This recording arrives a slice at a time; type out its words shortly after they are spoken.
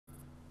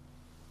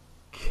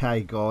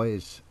Okay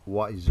guys,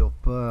 what is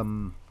up?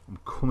 I'm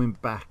coming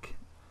back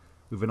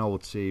with an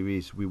old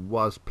series. We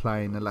was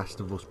playing The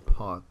Last of Us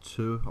Part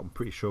 2. I'm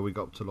pretty sure we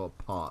got up to like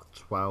Part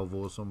 12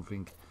 or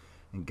something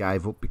and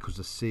gave up because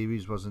the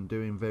series wasn't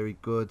doing very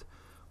good.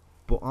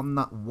 But I'm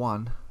not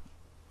one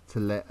to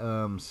let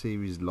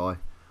series lie.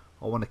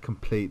 I want to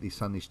complete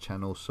this on this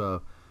channel,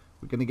 so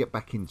we're going to get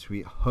back into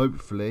it.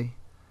 Hopefully,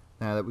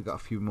 now that we got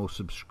a few more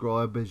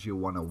subscribers, you'll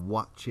want to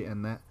watch it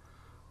and that.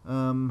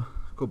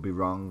 Could be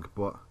wrong,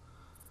 but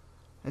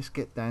let's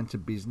get down to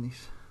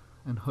business,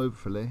 and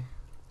hopefully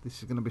this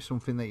is going to be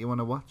something that you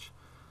want to watch.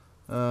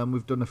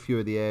 We've done a few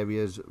of the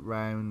areas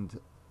around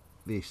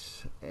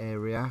this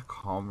area.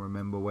 Can't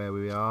remember where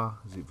we are.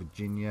 Is it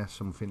Virginia?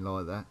 Something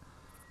like that.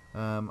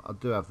 I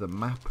do have the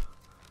map,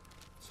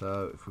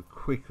 so if we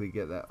quickly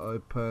get that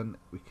open,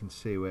 we can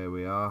see where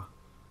we are.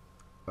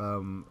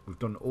 We've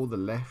done all the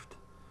left.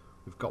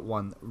 We've got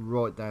one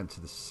right down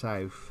to the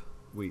south,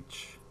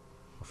 which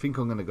I think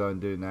I'm going to go and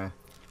do now.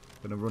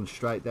 I'm going to run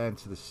straight down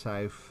to the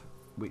south,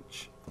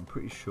 which I'm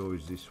pretty sure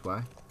is this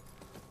way.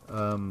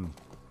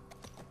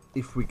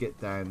 If we get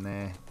down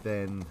there,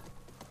 then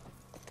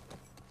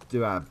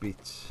do our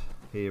bits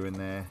here and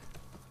there.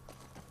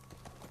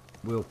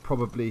 We'll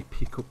probably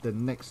pick up the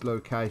next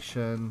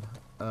location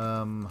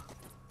on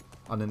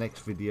the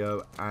next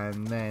video,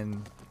 and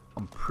then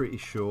I'm pretty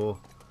sure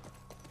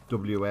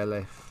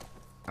WLF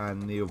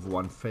and the other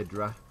one,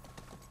 Fedra,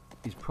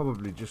 is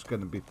probably just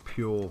going to be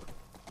pure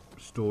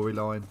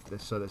storyline.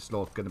 So that's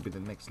like going to be the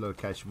next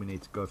location we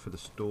need to go for the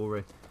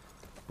story.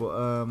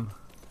 But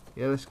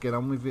yeah, let's get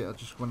on with it. I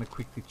just want to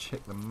quickly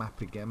check the map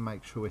again,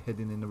 make sure we're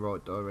heading in the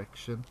right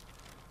direction,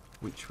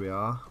 which we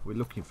are. We're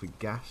looking for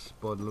gas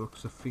by the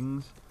looks of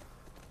things,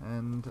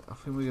 and I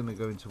think we're going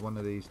to go into one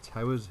of these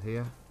towers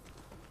here.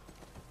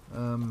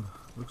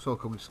 Looks like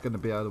it's going to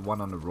be the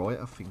one on the right,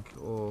 I think,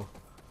 or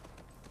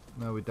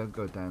no, we don't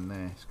go down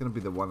there. It's going to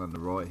be the one on the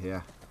right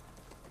here.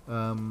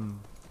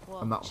 Whoa,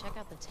 I'm not check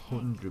out the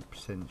tank.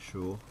 100%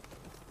 sure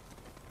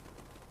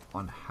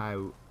on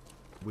how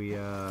we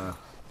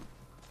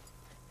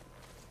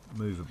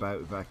move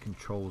about with our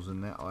controls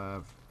and that. I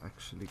have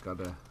actually got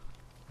to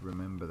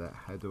remember that.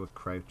 How do I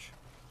crouch?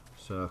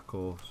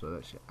 Circle, so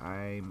that's your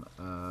aim.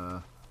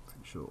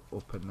 Pretty sure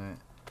up and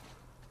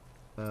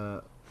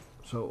that.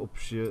 So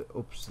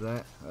ups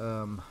that.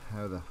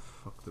 How the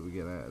fuck do we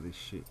get out of this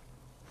shit?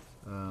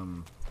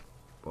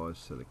 By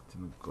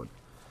selecting a gun.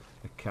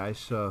 Okay,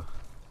 so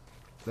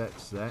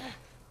that's that.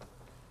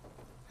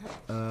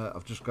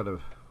 I've just got to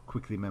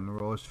quickly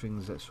memorise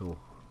things, that's all.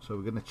 So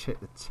we're going to check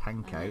the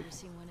tank out. I've never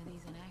seen one of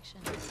these in action.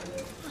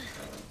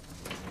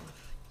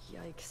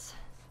 Yikes.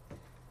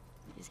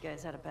 These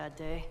guys had a bad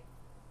day.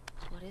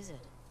 What is it?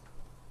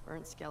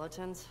 Burnt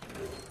skeletons.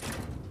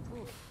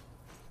 Oof.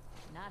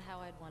 Not how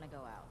I'd want to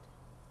go out.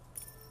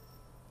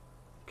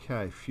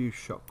 Okay, a few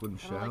shotgun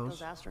I don't like shells.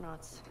 those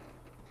astronauts.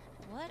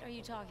 What are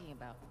you talking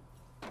about?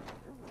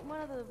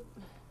 One of the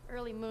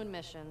early moon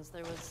missions,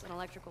 there was an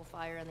electrical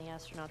fire and the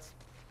astronauts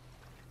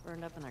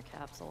burned up in their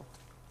capsule.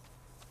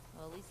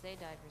 Well, at least they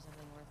died for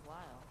something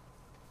worthwhile.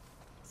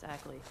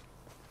 Exactly.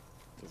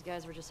 These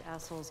guys were just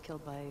assholes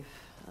killed by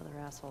other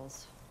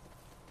assholes.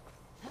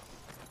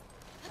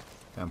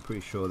 I'm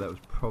pretty sure that was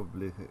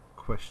probably a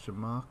question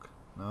mark.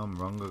 No, I'm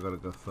wrong. I've got to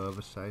go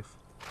further safe.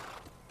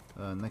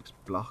 Next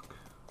block,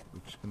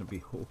 which is going to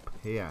be up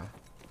here.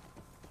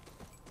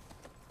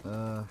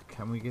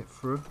 Can we get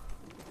through?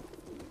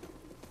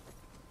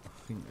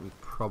 I think we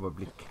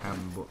probably can,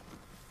 but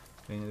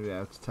we're going to be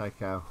able to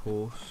take our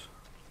horse.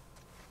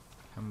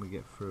 Can we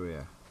get through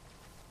here?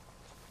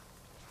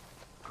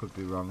 Could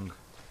be wrong.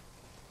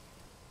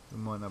 We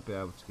might not be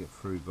able to get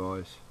through,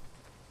 guys.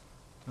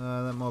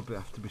 That might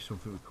have to be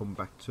something we come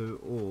back to,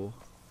 or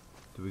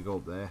do we go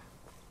up there?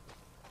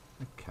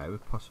 Okay, we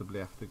possibly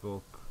have to go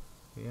up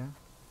here.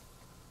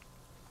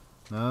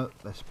 No,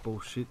 that's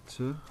bullshit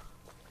too.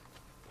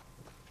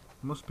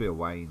 Must be a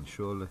way in,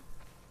 surely.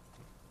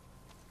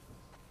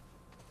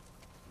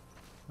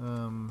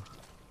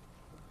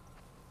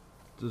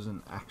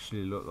 Doesn't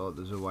actually look like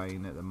there's a way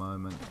in at the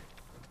moment.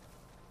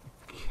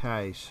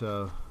 Okay,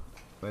 so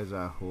where's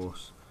our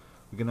horse?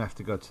 We're gonna have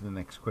to go to the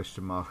next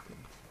question mark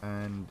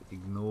and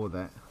ignore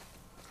that.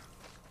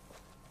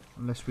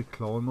 Unless we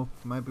climb up.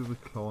 Maybe we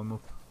climb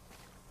up.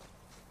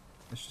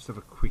 Let's just have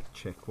a quick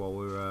check while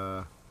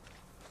we're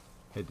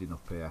heading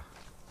up here,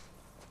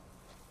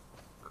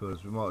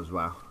 because we might as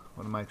well.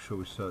 Want to make sure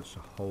we search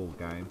the whole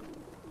game.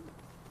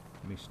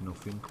 Miss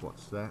nothing.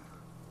 What's that?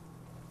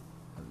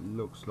 It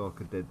looks like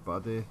a dead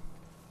body,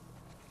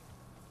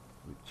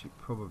 which it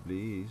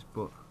probably is,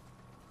 but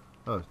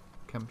oh,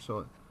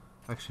 campsite.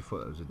 I actually thought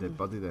that was a dead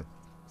body then.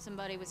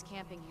 Somebody was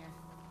camping here.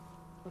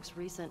 Looks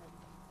recent.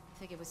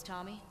 Think it was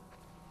Tommy?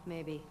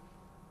 Maybe.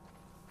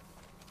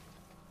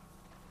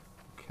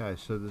 Okay,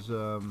 so there's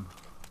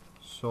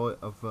sight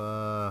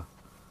of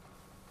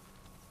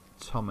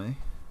Tommy,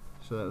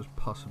 so that was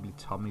possibly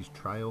Tommy's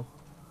trail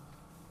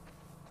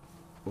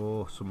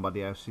or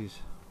somebody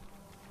else's.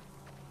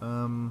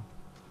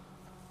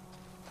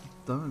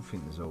 Don't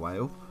think there's a way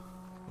up.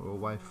 We're all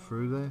the way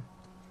through there.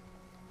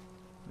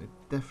 We're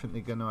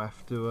definitely going to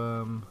have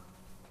to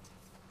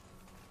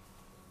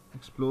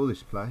explore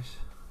this place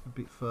a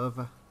bit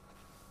further.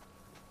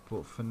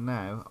 But for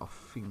now, I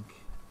think...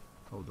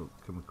 Hold up,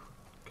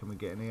 can we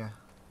get in here?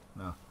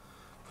 No.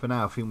 For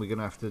now, I think we're going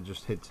to have to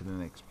just head to the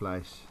next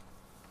place.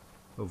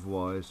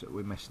 Otherwise,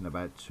 we're messing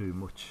about too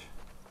much.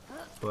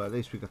 But at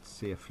least we got to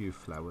see a few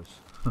flowers.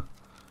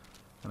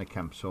 And a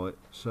campsite.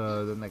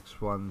 So the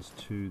next one's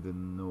to the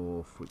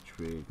north, which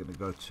we're going to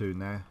go to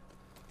now.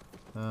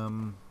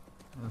 And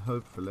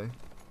hopefully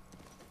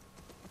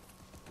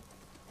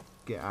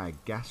get our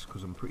gas,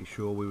 because I'm pretty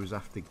sure we was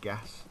after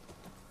gas.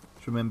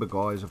 Just remember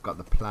guys, I've got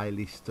the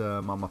playlist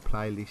on my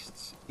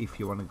playlists if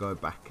you want to go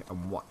back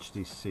and watch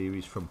this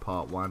series from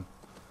part 1.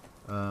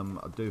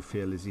 I do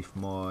feel as if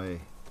my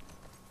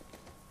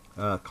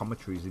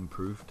commentary is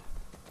improved,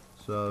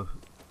 so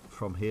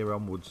from here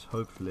onwards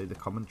hopefully the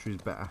commentary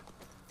is better.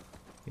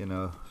 You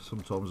know,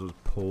 sometimes I was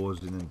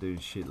pausing and doing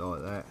shit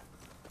like that,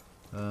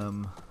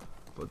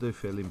 but I do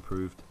feel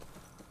improved.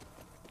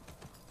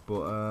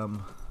 But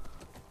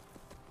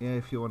yeah,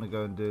 if you want to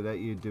go and do that,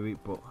 you do it,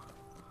 but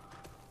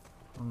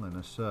I'm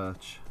gonna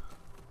search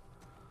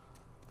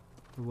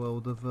the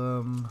world of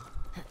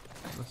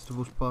Last of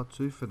Us Part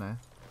 2 for now.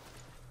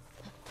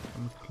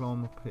 I'm gonna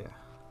climb up here.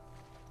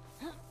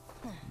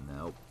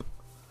 Nope.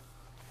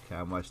 Okay,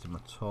 I'm wasting my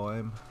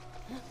time.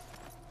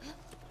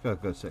 Gotta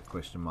go to that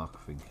question mark,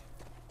 I think.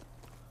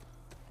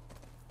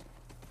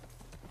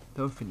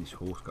 Don't think this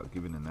horse got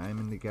given a name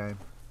in the game.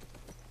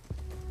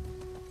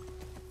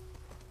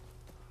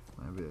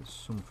 Maybe there's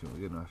something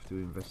we're gonna have to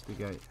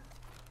investigate.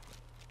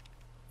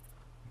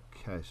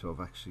 Okay, so I've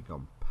actually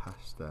gone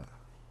past that.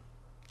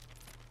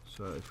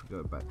 So if we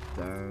go back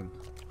down,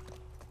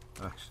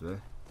 actually,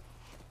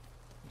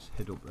 let's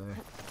head up there.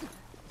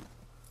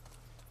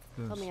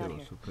 Go and see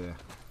what's up here.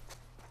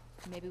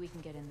 Maybe we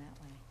can get in that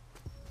way.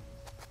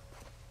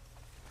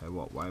 Okay,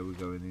 what way are we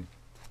going in?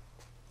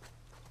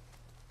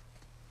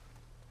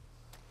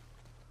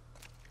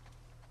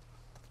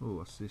 Oh,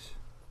 what's this?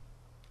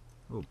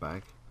 Oh,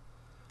 bag.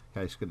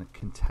 Okay, it's going to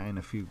contain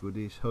a few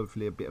goodies.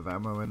 Hopefully a bit of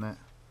ammo in that.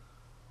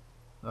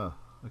 Oh,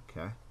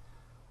 okay.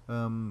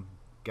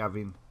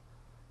 Gavin.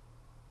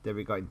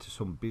 Derek got into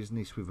some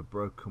business with a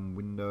broken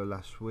window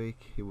last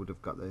week. He would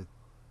have got his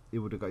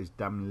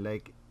damn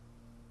leg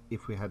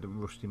if we hadn't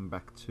rushed him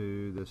back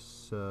to the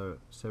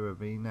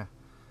Seravina.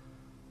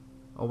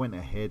 I went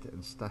ahead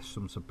and stashed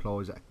some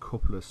supplies at a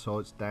couple of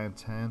sites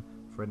downtown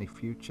for any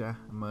future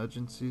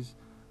emergencies.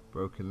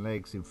 Broken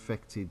legs,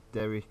 infected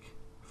Derek,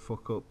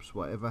 fuck ups,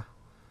 whatever.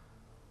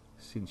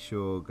 Since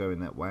you're going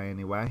that way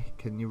anyway,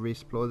 can you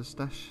resupply the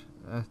stash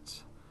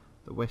at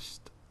the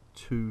West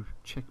 2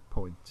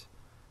 checkpoint?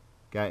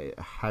 Gate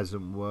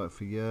hasn't worked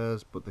for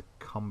years, but the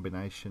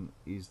combination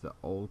is the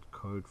old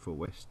code for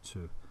West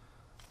 2.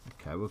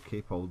 Okay, we'll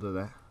keep hold of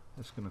that.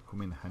 That's going to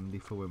come in handy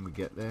for when we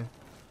get there.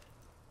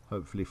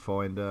 Hopefully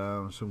find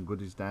some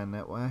goodies down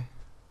that way.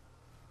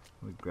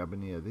 We'll grab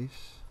any of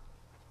this.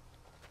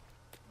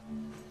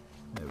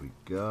 There we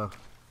go.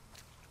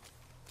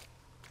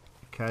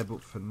 Okay,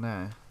 but for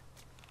now,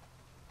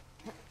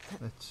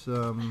 let's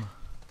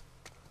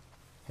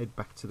head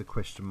back to the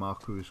question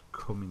mark we was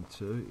coming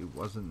to. It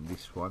wasn't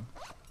this one.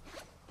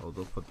 Hold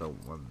up, I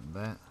don't want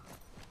that.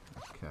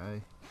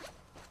 Okay.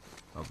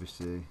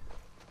 Obviously,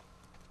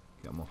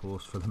 get my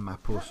horse for the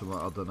map or something,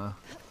 I don't know.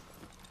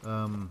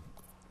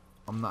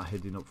 I'm not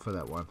heading up for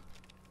that one.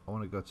 I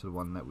want to go to the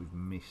one that we've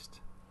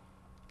missed.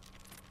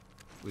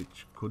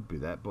 Which could be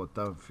that, but I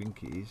don't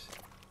think it is.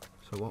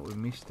 So what we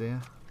missed there?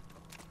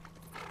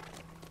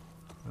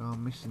 Oh,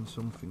 I'm missing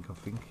something, I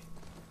think.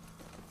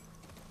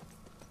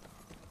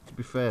 To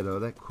be fair though,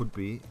 that could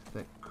be it.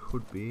 That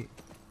could be it.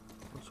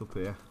 What's up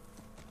here?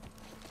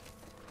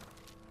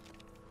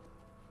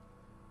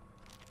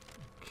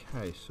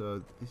 Okay,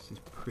 so this is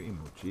pretty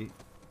much it.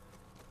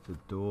 There's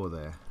a door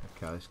there.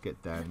 Okay, let's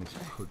get down. This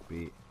could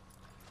be it.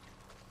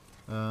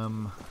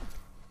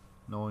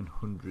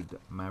 900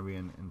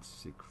 Marion and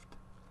 6th.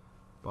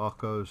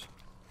 Barko'S.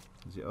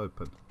 Is it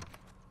open?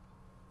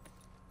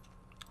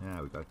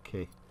 Yeah, we got a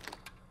key.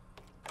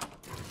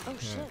 Oh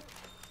shit,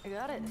 I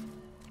got it.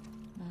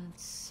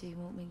 Let's see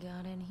what we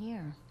got in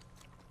here.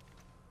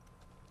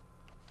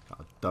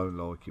 I don't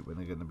like it when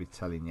they're going to be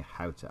telling you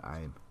how to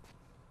aim.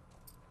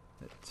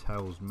 It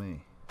tells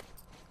me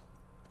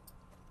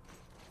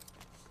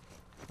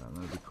that I'm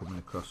going to be coming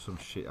across some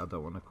shit I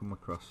don't want to come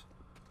across.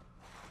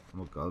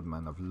 Oh god,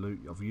 man, I've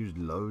used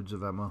loads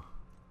of ammo.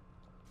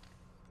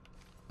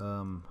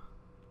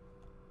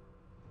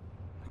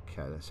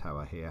 Okay, that's how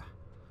I hear.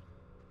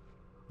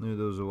 Knew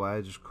there was a way,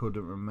 I just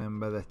couldn't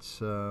remember. That's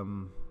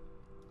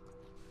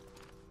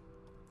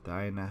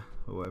Dana,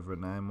 or whatever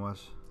her name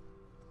was.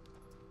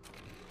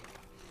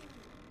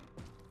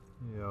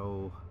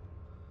 Yo,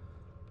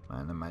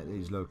 man, they make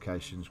these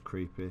locations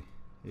creepy,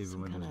 even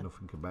Some when there's kinda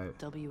nothing about.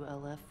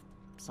 WLF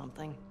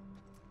something.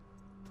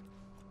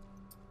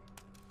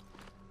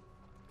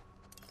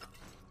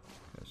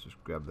 Let's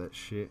just grab that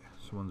shit.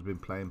 Someone's been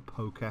playing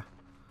poker.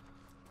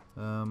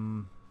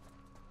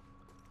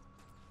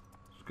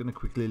 gonna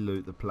quickly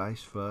loot the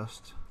place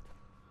first.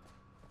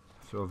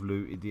 After I've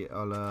looted it,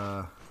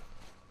 I'll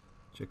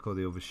check all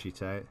the other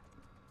shit out.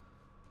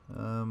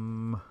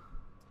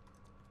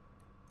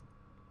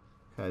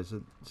 Okay,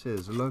 so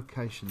there's a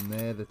location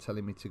there they're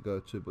telling me to go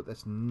to, but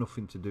that's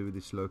nothing to do with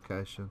this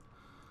location.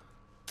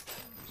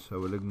 So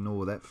we'll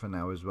ignore that for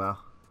now as well.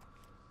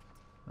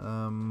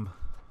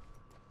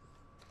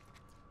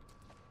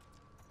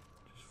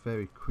 Just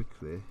very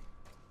quickly,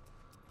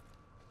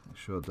 make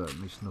sure I don't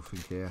miss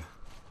nothing here.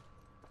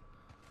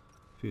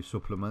 A few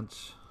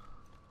supplements.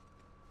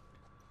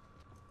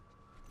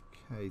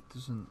 Okay, it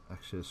doesn't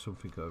actually, there's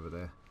something over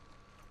there.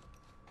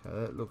 Okay,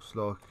 that looks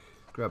like,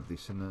 grab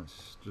this and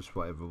it's just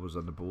whatever was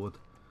on the board.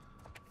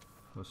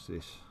 What's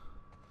this?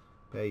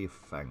 Bear your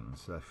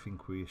fangs, I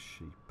think we're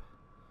sheep.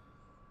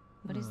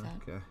 What is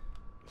that? Okay,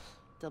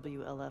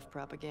 WLF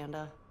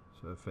propaganda.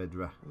 so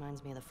Fedra,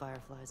 Reminds me of the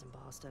Fireflies in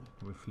Boston.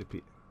 we flip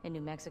it. In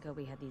New Mexico,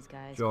 we had these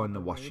guys. Join called the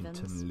Washington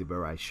Ravens.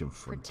 Liberation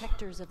Front.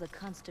 Protectors of the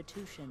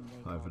Constitution,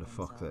 they However call the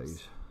fuck that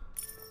themselves.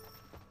 is.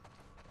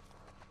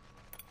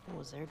 What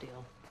was their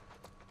deal?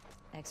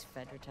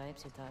 Ex-Fedra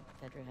types who thought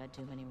Fedra had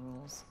too many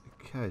rules.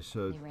 Okay,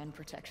 so They ran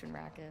protection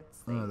rackets.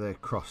 oh, they're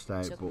crossed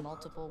out, took but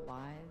multiple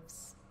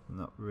wives.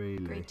 not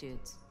really Great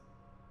dudes.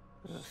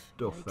 Ugh,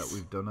 stuff that yikes.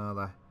 we've done, are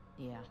they?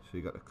 Yeah. So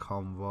you got the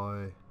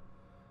convoy.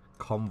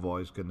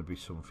 Convoy's going to be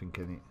something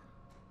in it.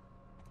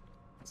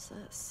 What's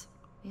this?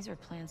 These are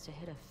plans to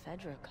hit a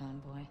Fedra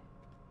convoy.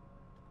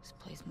 This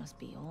place must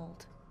be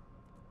old.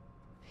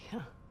 Yeah.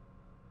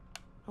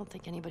 I don't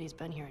think anybody's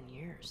been here in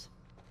years.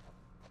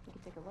 We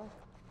can take a look.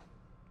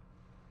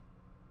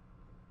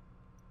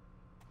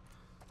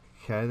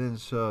 Okay, then,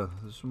 so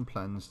there's some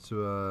plans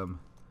to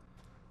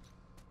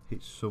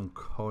hit some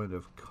kind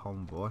of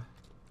convoy,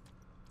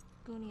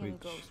 Goonie which and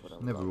Ghost would is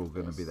have never all loved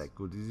going to be this. that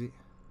good, is it?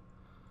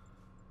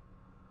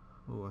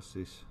 Oh, what's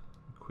this?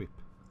 Equip.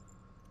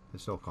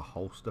 It's like a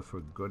holster for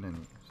a gun in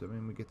it. Does that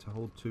mean we get to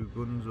hold 2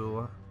 guns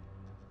or what?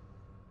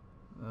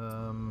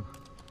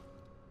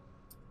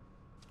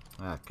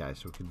 Okay,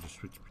 so we can just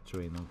switch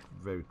between them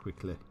very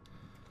quickly.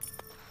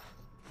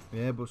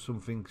 Yeah, but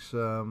something's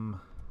going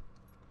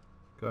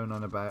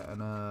on about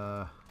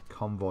an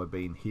convoy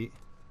being hit.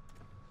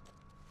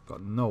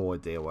 Got no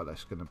idea what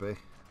that's going to be,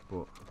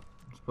 but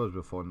I suppose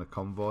we'll find the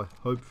convoy.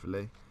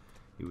 Hopefully,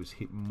 it was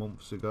hit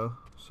months ago,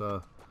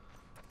 so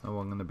no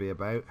one going to be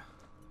about,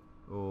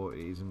 or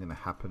it isn't going to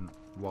happen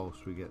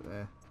whilst we get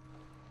there,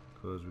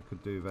 because we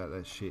could do without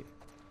that shit.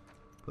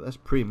 But that's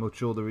pretty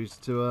much all there is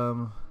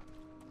to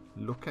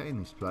look at in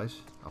this place,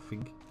 I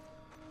think.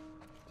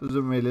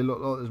 Doesn't really look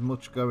like there's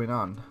much going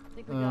on. I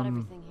think we got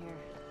everything here.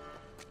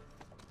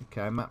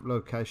 Okay, map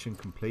location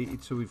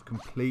completed, so we've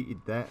completed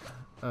that.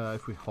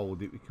 If we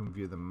hold it, we can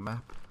view the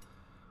map.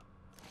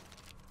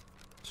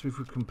 So if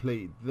we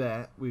completed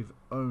that, we've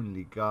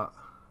only got,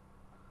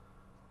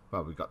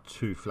 well, we've got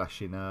 2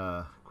 flashing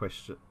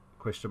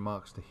question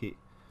marks to hit.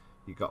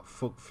 You got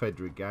fuck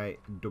Fedra Gate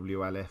and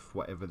WLF,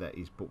 whatever that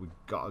is, but we've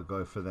got to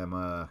go for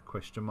them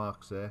question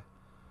marks there.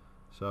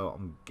 So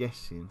I'm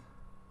guessing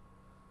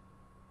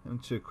them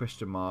 2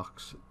 question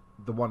marks,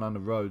 the one on the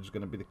road is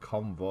going to be the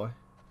convoy.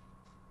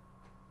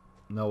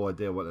 No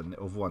idea what the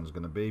other one's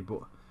going to be,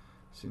 but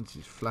since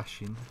it's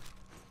flashing,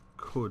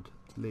 could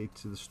lead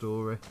to the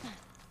story.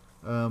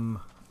 I'm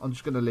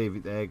just going to leave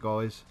it there,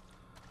 guys.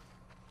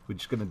 We're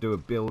just going to do a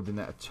building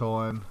at a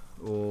time,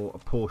 or a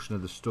portion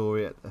of the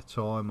story at a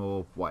time,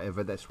 or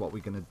whatever. That's what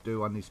we're going to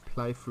do on this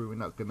playthrough. We're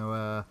not going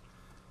to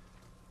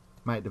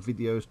make the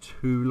videos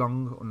too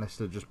long, unless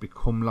they just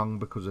become long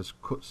because there's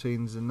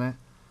cutscenes in there.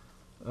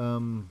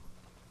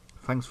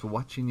 Thanks for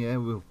watching. Yeah,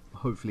 we'll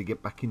hopefully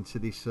get back into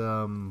this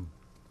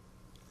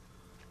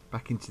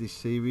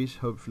series.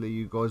 Hopefully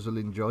you guys will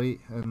enjoy it,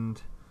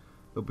 and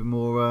there'll be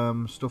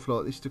more stuff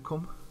like this to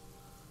come.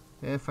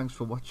 Yeah, thanks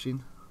for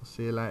watching. I'll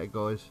see you later,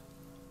 guys.